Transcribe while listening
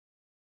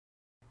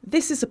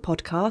This is a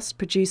podcast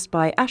produced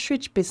by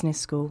Ashridge Business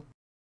School.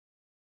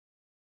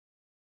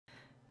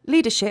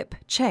 Leadership,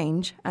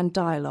 Change and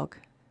Dialogue.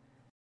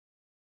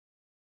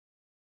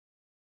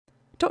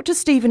 Dr.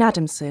 Stephen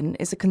Adamson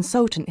is a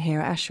consultant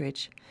here at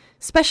Ashridge,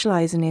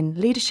 specialising in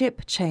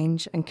leadership,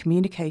 change and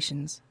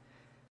communications.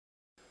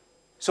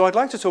 So I'd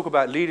like to talk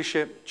about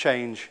leadership,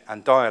 change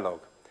and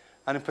dialogue.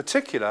 And in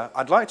particular,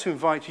 I'd like to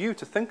invite you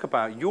to think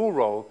about your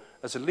role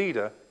as a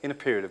leader in a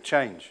period of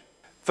change.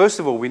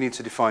 First of all, we need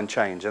to define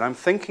change, and I'm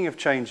thinking of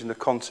change in the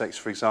context,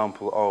 for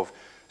example, of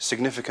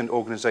significant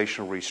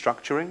organisational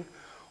restructuring,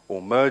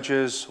 or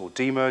mergers or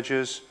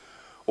demergers,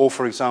 or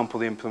for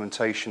example, the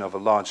implementation of a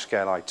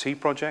large-scale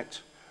IT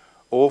project,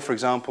 or for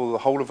example, the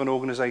whole of an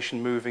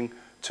organisation moving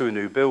to a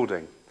new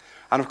building.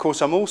 And of course,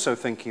 I'm also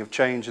thinking of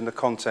change in the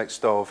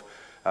context of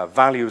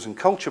values and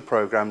culture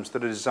programmes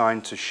that are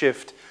designed to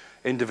shift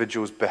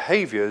individuals'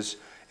 behaviours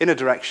in a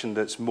direction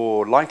that's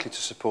more likely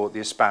to support the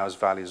espoused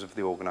values of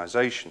the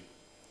organisation.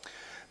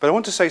 But I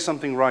want to say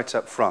something right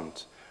up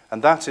front,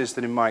 and that is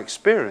that in my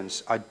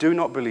experience, I do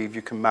not believe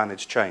you can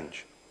manage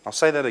change. I'll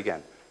say that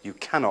again. You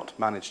cannot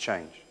manage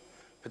change,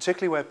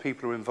 particularly where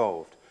people are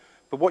involved.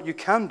 But what you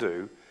can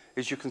do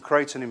is you can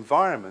create an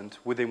environment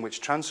within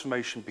which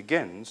transformation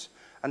begins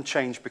and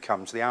change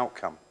becomes the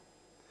outcome.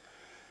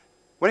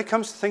 When it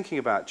comes to thinking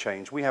about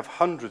change, we have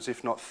hundreds,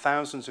 if not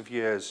thousands of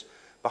years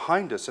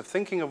behind us of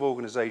thinking of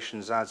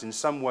organisations as in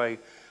some way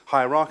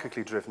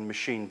hierarchically driven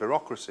machine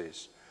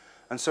bureaucracies.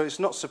 And so it's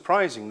not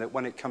surprising that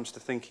when it comes to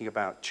thinking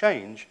about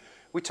change,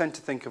 we tend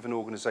to think of an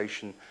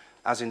organisation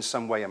as in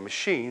some way a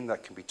machine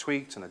that can be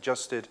tweaked and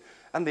adjusted,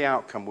 and the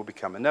outcome will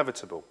become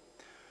inevitable.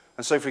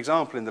 And so, for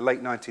example, in the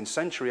late 19th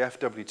century,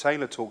 F.W.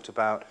 Taylor talked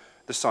about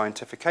the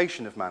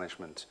scientification of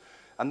management.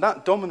 And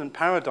that dominant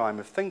paradigm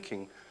of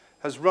thinking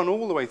has run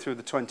all the way through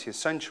the 20th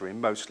century in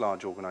most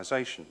large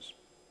organisations.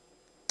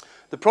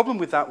 The problem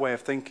with that way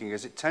of thinking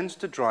is it tends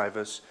to drive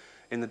us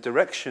in the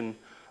direction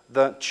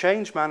that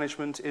change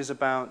management is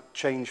about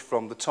change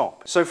from the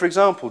top. So, for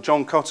example,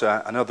 John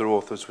Cotter and other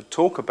authors would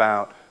talk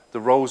about the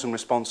roles and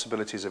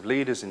responsibilities of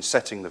leaders in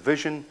setting the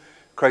vision,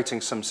 creating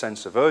some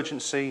sense of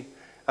urgency,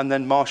 and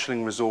then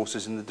marshalling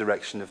resources in the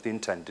direction of the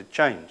intended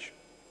change.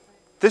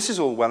 This is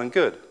all well and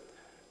good,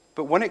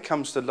 but when it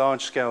comes to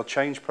large-scale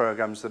change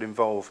programs that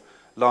involve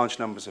large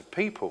numbers of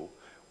people,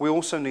 we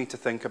also need to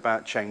think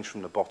about change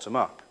from the bottom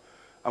up.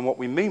 And what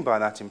we mean by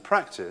that in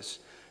practice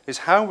is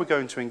how we're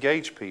going to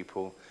engage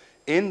people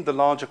in the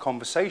larger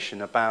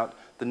conversation about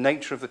the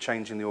nature of the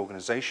change in the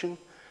organisation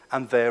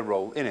and their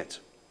role in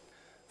it.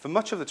 For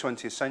much of the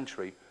 20th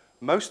century,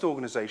 most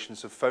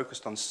organisations have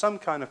focused on some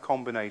kind of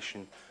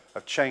combination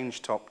of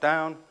change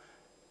top-down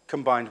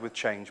combined with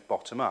change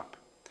bottom-up.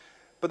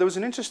 But there was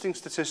an interesting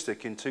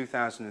statistic in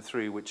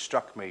 2003 which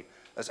struck me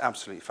as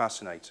absolutely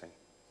fascinating.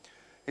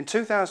 In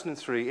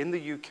 2003, in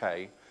the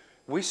UK,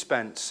 we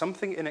spent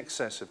something in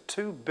excess of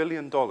 $2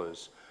 billion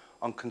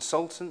on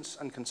consultants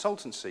and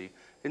consultancy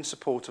in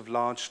support of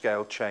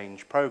large-scale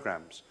change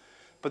programs.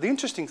 But the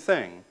interesting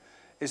thing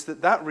is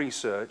that that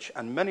research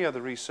and many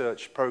other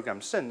research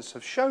programs since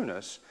have shown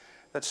us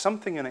that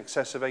something in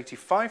excess of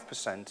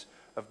 85%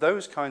 of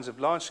those kinds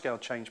of large-scale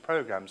change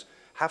programs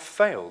have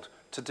failed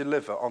to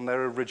deliver on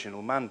their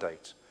original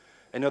mandate.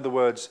 In other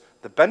words,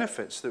 the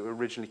benefits that were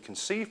originally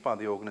conceived by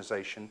the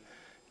organisation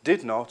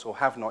did not or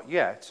have not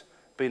yet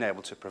been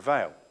able to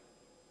prevail.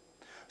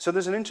 So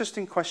there's an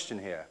interesting question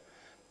here.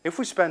 If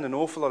we spend an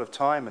awful lot of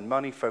time and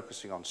money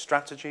focusing on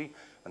strategy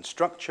and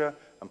structure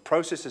and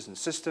processes and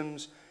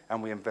systems,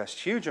 and we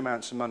invest huge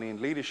amounts of money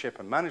in leadership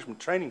and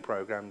management training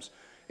programs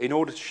in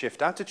order to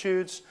shift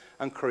attitudes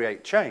and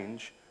create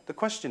change, the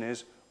question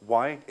is,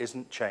 why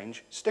isn't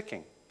change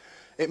sticking?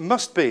 It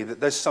must be that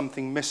there's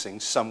something missing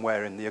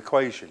somewhere in the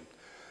equation.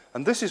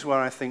 And this is where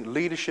I think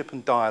leadership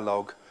and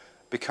dialogue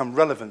become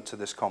relevant to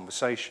this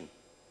conversation.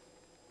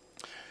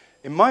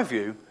 In my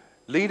view,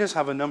 leaders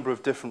have a number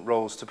of different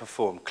roles to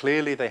perform.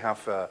 Clearly, they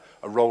have a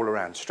role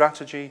around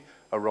strategy,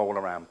 a role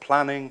around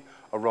planning,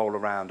 a role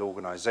around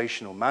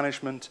organisational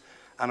management,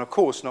 and of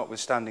course,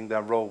 notwithstanding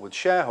their role with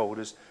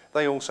shareholders,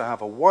 they also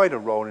have a wider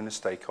role in the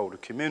stakeholder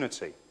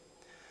community.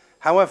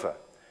 However,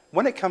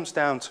 when it comes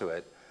down to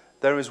it,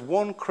 there is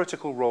one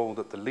critical role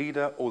that the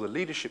leader or the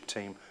leadership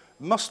team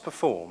must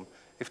perform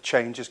if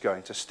change is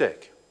going to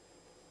stick.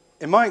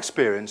 In my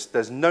experience,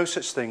 there's no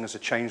such thing as a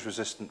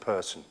change-resistant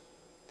person.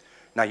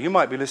 Now, you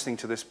might be listening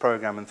to this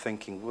program and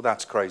thinking, well,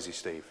 that's crazy,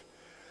 Steve.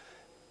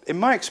 In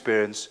my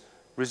experience,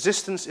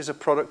 resistance is a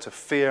product of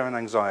fear and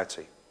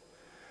anxiety.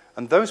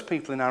 And those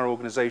people in our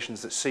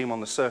organisations that seem on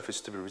the surface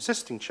to be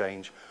resisting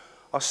change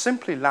are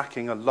simply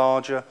lacking a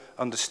larger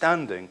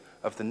understanding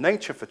of the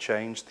nature for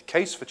change, the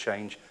case for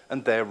change,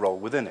 and their role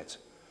within it.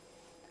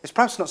 It's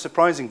perhaps not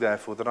surprising,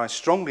 therefore, that I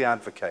strongly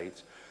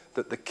advocate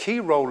that the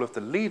key role of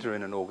the leader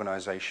in an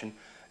organisation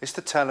is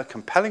to tell a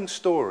compelling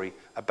story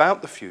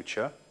about the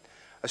future,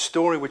 a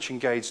story which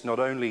engages not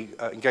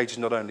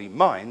only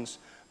minds,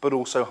 but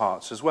also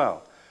hearts as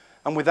well.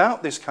 And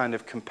without this kind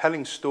of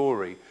compelling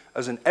story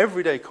as an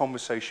everyday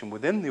conversation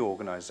within the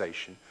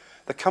organisation,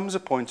 there comes a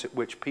point at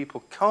which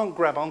people can't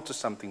grab onto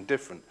something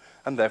different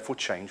and therefore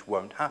change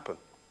won't happen.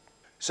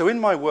 So in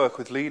my work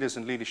with leaders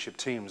and leadership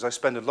teams, I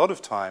spend a lot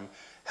of time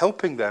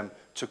helping them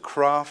to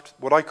craft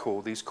what I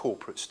call these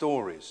corporate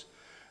stories.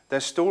 They're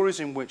stories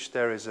in which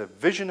there is a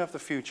vision of the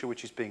future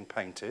which is being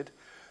painted,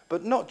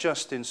 but not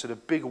just in sort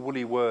of big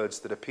woolly words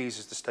that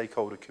appeases the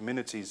stakeholder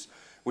communities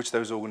which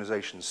those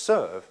organizations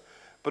serve,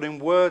 but in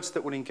words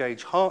that will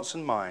engage hearts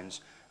and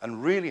minds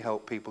and really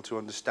help people to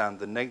understand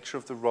the nature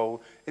of the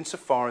role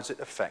insofar as it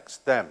affects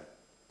them.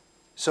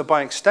 So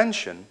by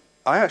extension,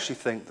 I actually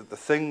think that the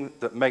thing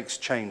that makes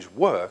change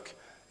work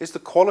is the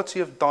quality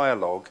of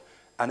dialogue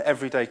and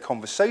everyday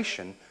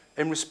conversation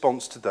in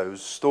response to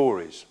those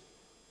stories.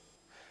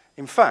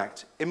 In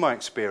fact, in my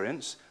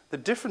experience, the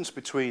difference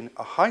between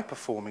a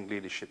high-performing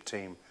leadership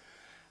team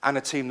and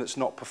a team that's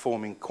not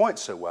performing quite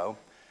so well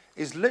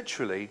is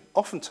literally,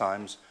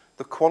 oftentimes,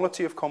 the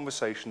quality of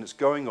conversation that's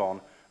going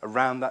on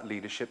around that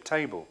leadership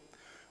table,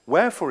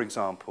 where, for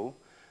example,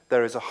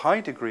 there is a high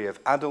degree of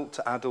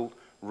adult-to-adult,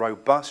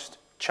 robust,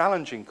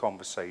 challenging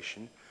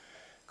conversation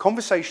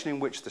in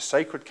which the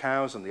sacred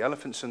cows and the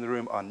elephants in the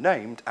room are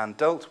named and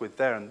dealt with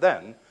there and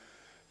then.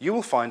 You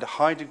will find a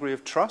high degree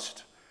of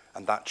trust,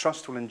 and that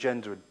trust will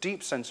engender a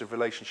deep sense of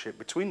relationship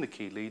between the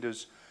key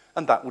leaders,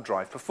 and that will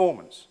drive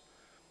performance.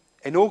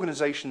 In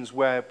organizations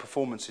where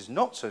performance is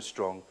not so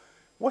strong,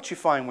 what you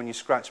find when you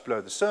scratch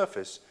below the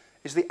surface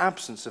is the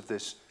absence of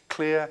this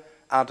clear,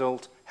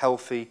 adult,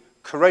 healthy,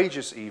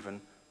 courageous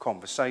even,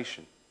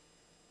 conversation.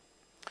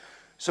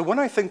 So when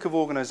I think of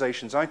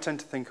organizations, I tend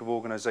to think of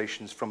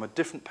organizations from a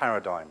different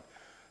paradigm,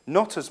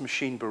 not as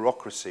machine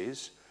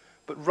bureaucracies,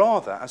 but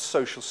rather as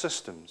social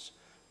systems.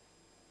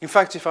 In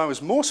fact, if I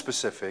was more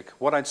specific,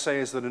 what I'd say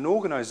is that an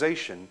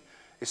organization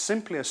is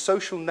simply a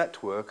social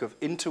network of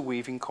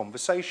interweaving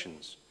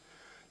conversations.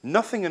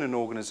 Nothing in an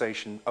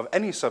organization of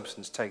any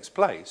substance takes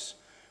place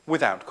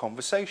without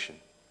conversation.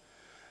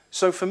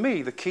 So for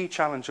me, the key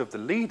challenge of the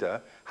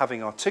leader,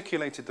 having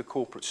articulated the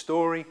corporate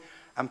story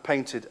and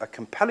painted a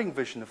compelling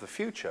vision of the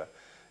future,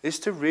 is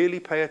to really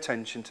pay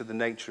attention to the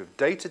nature of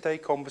day-to-day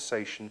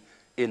conversation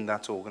in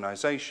that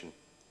organization.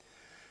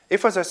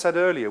 If, as I said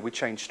earlier, we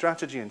change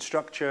strategy and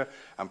structure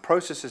and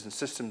processes and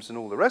systems and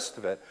all the rest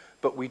of it,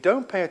 but we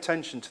don't pay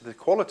attention to the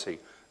quality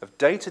of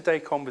day-to-day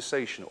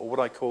conversation, or what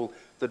I call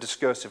the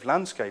discursive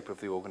landscape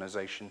of the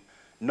organization,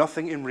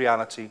 nothing in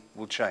reality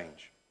will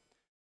change.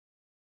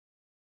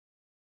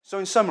 So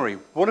in summary,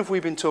 what have we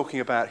been talking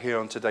about here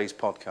on today's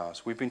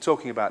podcast? We've been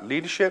talking about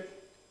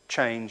leadership,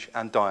 change,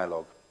 and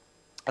dialogue.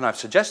 And I've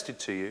suggested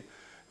to you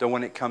that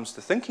when it comes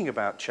to thinking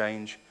about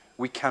change,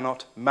 we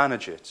cannot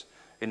manage it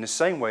in the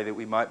same way that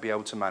we might be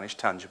able to manage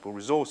tangible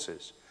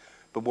resources.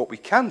 But what we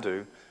can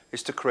do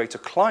is to create a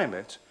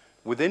climate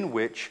within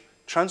which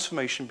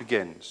transformation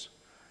begins.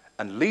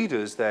 And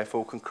leaders,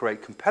 therefore, can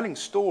create compelling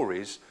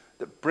stories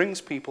that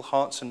brings people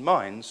hearts and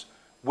minds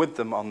with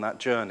them on that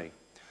journey.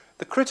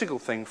 The critical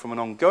thing from an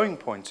ongoing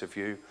point of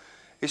view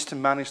is to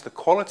manage the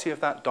quality of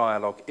that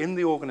dialogue in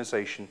the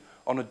organization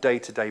on a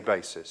day-to-day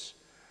basis.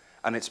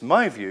 And it's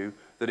my view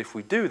that if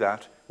we do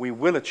that, we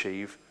will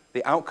achieve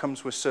the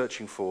outcomes we're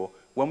searching for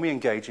when we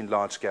engage in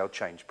large-scale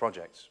change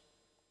projects.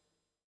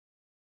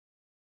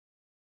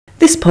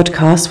 This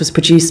podcast was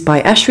produced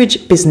by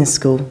Ashridge Business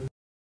School.